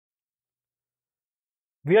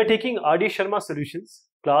We are taking R.D. Sharma Solutions,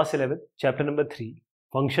 Class 11, Chapter number 3,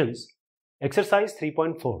 Functions, Exercise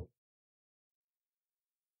 3.4.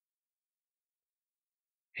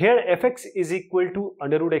 Here fx is equal to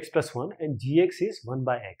under root x plus 1 and gx is 1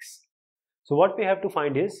 by x. So what we have to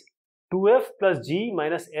find is 2f plus g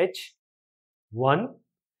minus h 1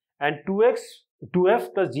 and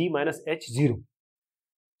 2f plus g minus h 0.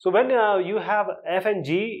 So when you have f and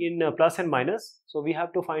g in plus and minus, so we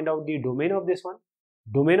have to find out the domain of this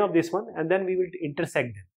one, and then we will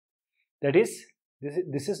intersect them. That is,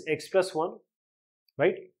 this is x plus 1,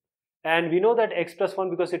 right? And we know that x plus 1,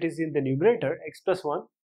 because it is in the numerator, x plus 1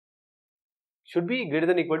 should be greater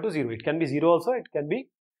than or equal to 0. It can be 0 also, it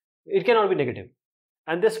cannot be negative.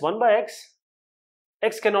 And this 1 by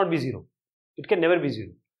x cannot be 0. It can never be 0.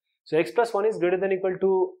 So x plus 1 is greater than or equal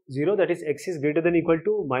to 0, that is x is greater than or equal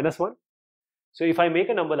to minus 1. So if I make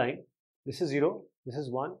a number line, this is 0, this is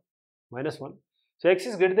 1, minus 1. So x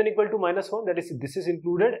is greater than or equal to minus 1, that is this is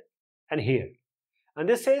included and here. And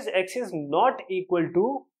this says x is not equal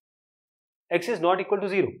to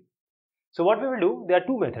 0. So what we will do, there are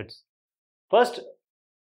two methods. First,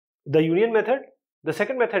 the union method. The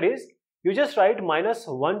second method is you just write minus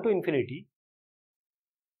 1 to infinity,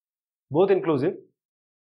 both are inclusive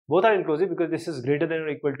because this is greater than or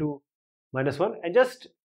equal to minus 1, and just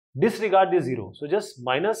disregard this 0. So just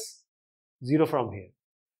minus 0 from here.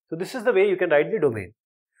 So this is the way you can write the domain.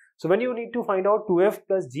 So when you need to find out 2f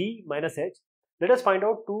plus g minus h, let us find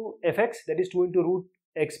out 2fx, that is 2 into root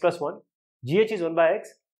x plus 1, gh is 1 by x,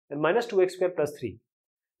 and minus 2x square plus 3.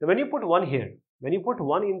 Now when you put 1 here, when you put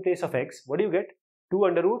 1 in place of x, what do you get? 2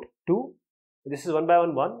 under root 2, this is 1 by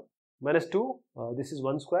 1, 1, minus 2, this is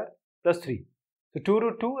 1 square, plus 3. So 2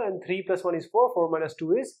 root 2 and 3 plus 1 is 4, 4 minus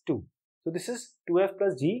 2 is 2. So this is 2f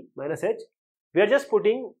plus g minus h. We are just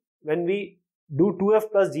putting, when we do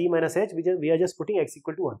 2f plus g minus h, we are just putting x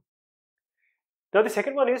equal to 1. Now the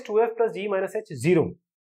second one is 2f plus g minus h 0.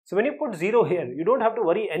 So when you put 0 here, you don't have to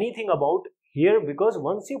worry anything about here, because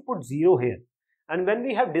once you put 0 here, and when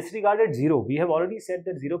we have disregarded 0, we have already said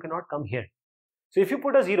that 0 cannot come here. So if you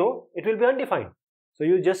put a 0, it will be undefined. So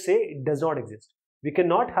you just say it does not exist. We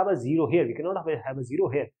cannot have a 0 here. We cannot have a 0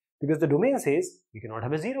 here because the domain says we cannot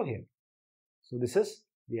have a 0 here. So this is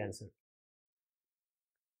the answer.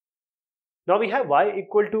 Now we have y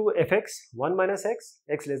equal to fx, 1 minus x,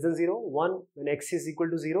 x less than 0, 1 when x is equal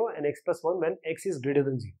to 0, and x plus 1 when x is greater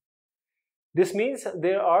than 0. This means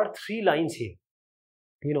there are three lines here.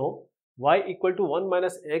 You know, y equal to 1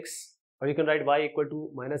 minus x, or you can write y equal to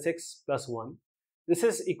minus x plus 1. This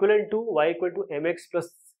is equivalent to y equal to mx plus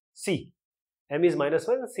c. M is minus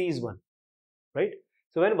 1, c is 1, right?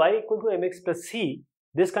 So when y equal to mx plus c,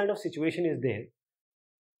 this kind of situation is there,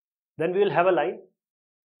 then we will have a line.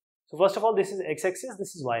 So first of all, this is x-axis,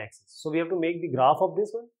 this is y-axis. So we have to make the graph of this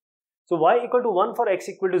one. So y equal to 1 for x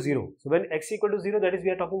equal to 0. So when x equal to 0, that is we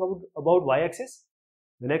are talking about y-axis.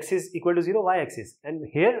 When x is equal to 0, y-axis. And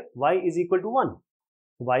here y is equal to 1.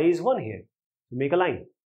 Y is 1 here. So make a line,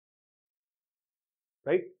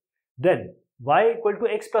 right? Then y equal to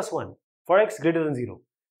x plus 1 for x greater than 0.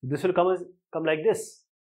 This will come like this.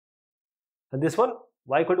 And this one,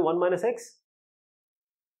 y equal to 1 minus x.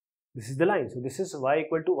 This is the line. So this is y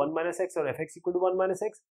equal to 1 minus x, or fx equal to 1 minus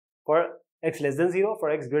x. For x less than 0, for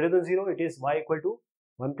x greater than 0, it is y equal to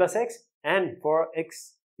 1 plus x. And for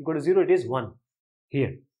x equal to 0, it is 1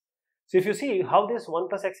 here. So if you see how this 1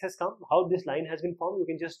 plus x has come, how this line has been formed, you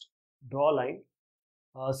can just draw a line.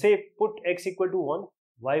 Say put x equal to 1,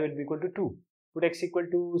 y will be equal to 2. Put x equal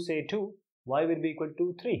to say 2, y will be equal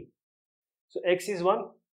to 3. So x is 1,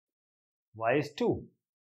 y is 2.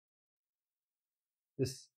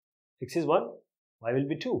 This x is 1, y will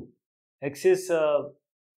be 2. X is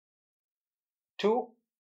 2,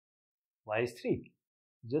 y is 3.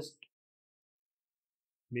 Just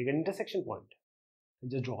make an intersection point and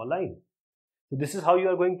just draw a line. So this is how you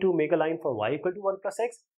are going to make a line for y equal to 1 plus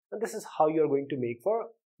x, and this is how you are going to make for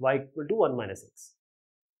y equal to 1 minus x.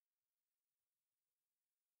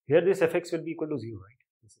 Here this fx will be equal to 0, right?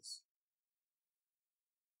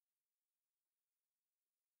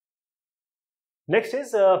 Next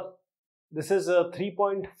is this is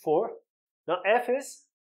 3.4. Now f is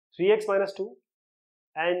 3x minus 2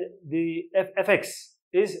 and the fx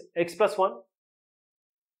is x plus 1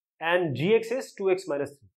 and gx is 2x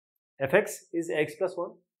minus 3. fx is x plus 1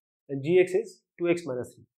 and gx is 2x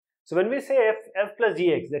minus 3. So when we say f plus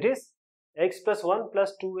gx, that is x plus 1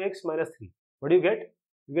 plus 2x minus 3. What do you get?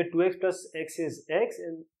 You get 2x plus x is x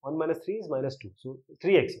and 1 minus 3 is minus 2. So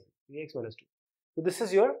 3x minus 2. So this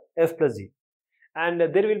is your f plus g. And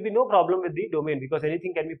there will be no problem with the domain because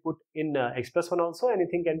anything can be put in x plus 1 also,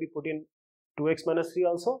 anything can be put in 2x minus 3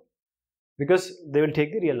 also, because they will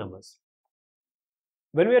take the real numbers.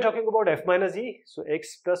 When we are talking about f minus g, so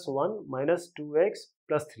x plus 1 minus 2x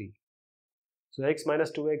plus 3. So x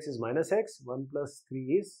minus 2x is minus x, 1 plus 3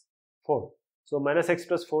 is 4. So minus x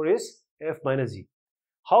plus 4 is f minus g.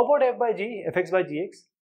 How about f by g, fx by gx?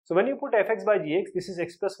 So when you put fx by gx, this is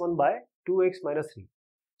x plus 1 by 2x minus 3.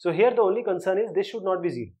 So here the only concern is this should not be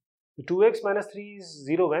 0. So 2x minus 3 is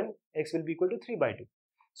 0 when x will be equal to 3 by 2.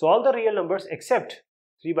 So all the real numbers except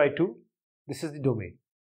 3 by 2, this is the domain.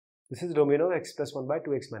 This is the domain of x plus 1 by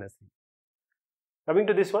 2x minus 3. Coming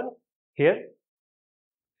to this one, here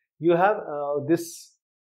you have this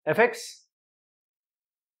fx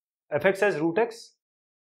as root x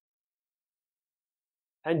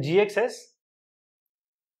and gx as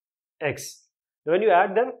x. Now when you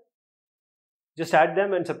add them, just add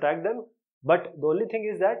them and subtract them, but the only thing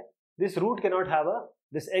is that this root cannot have a,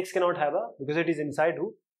 this x cannot have a, because it is inside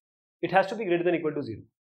root, it has to be greater than or equal to 0.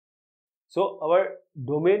 So our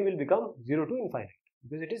domain will become 0 to infinite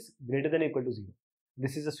because it is greater than or equal to 0.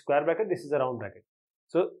 This is a square bracket, this is a round bracket.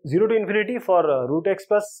 So 0 to infinity for root x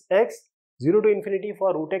plus x, 0 to infinity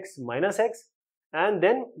for root x minus x, and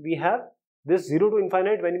then we have this 0 to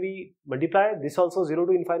infinite. When we multiply this also 0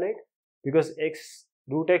 to infinite, because x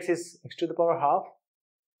root x is x to the power half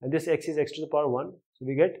and this x is x to the power 1. So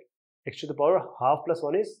we get x to the power half plus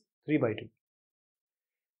 1 is 3 by 2.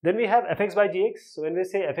 Then we have fx by gx. So when we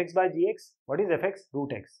say fx by gx, what is fx?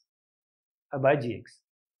 Root x by gx.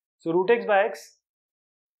 So root x by x,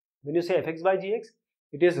 when you say fx by gx,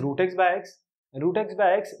 it is root x by x, and root x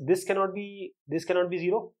by x, this cannot be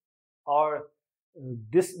 0, or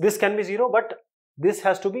this can be 0, but this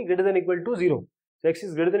has to be greater than or equal to 0. So x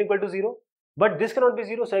is greater than or equal to 0, but this cannot be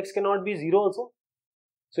 0, so x cannot be 0 also.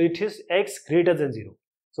 So it is x greater than 0.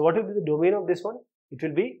 So what will be the domain of this one? It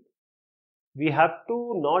will be, we have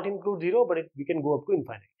to not include 0, but we can go up to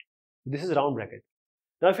infinite. This is round bracket.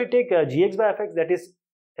 Now if we take gx by fx, that is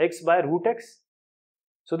x by root x.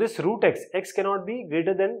 So this root x cannot be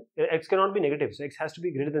greater than, x cannot be negative, so x has to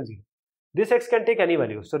be greater than 0. This x can take any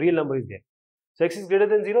value, so real number is there. So x is greater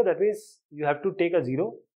than 0, that means you have to take a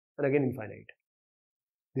 0 and again infinite.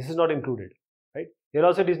 This is not included, right? Here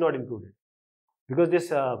also it is not included, because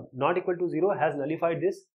this not equal to 0 has nullified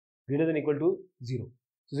this greater than or equal to 0.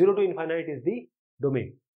 So 0 to infinite is the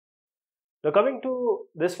domain. Now coming to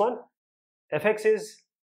this one, fx is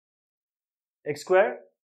x square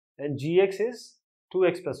and gx is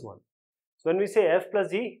 2x plus 1. So when we say f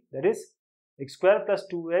plus g, that is x square plus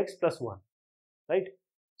 2x plus 1, right?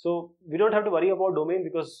 So we don't have to worry about domain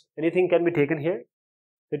because anything can be taken here.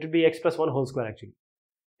 It will be x plus 1 whole square actually.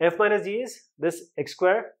 F minus g is this x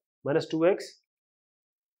square minus 2x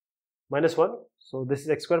minus 1. So this is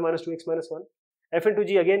x square minus 2x minus 1. F into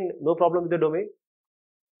g, again no problem with the domain.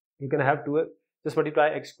 You can have 2x, just multiply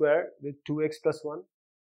x square with 2x plus 1.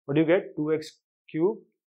 What do you get? 2x cube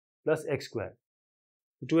plus x square.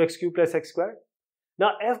 2x cube plus x square.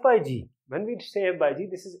 Now f by g, when we say f by g,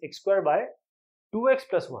 this is x square by 2x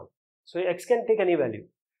plus 1. So x can take any value,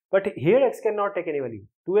 but here x cannot take any value.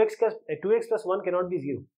 2x plus 1 cannot be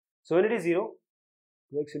 0. So when it is 0,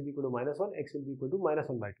 2x will be equal to minus 1, x will be equal to minus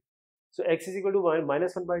 1 by 2. So x is equal to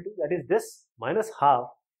minus 1 by 2, that is this minus half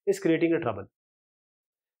is creating a trouble.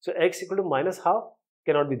 So x equal to minus half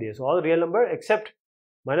cannot be there. So all real number except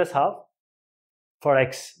minus half for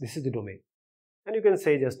x, this is the domain. And you can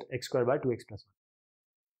say just x square by 2x plus 1.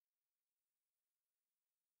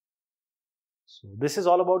 So this is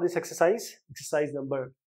all about this exercise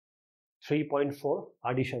number 3.4,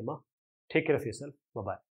 R.D. Sharma. Take care of yourself.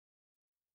 Bye-bye.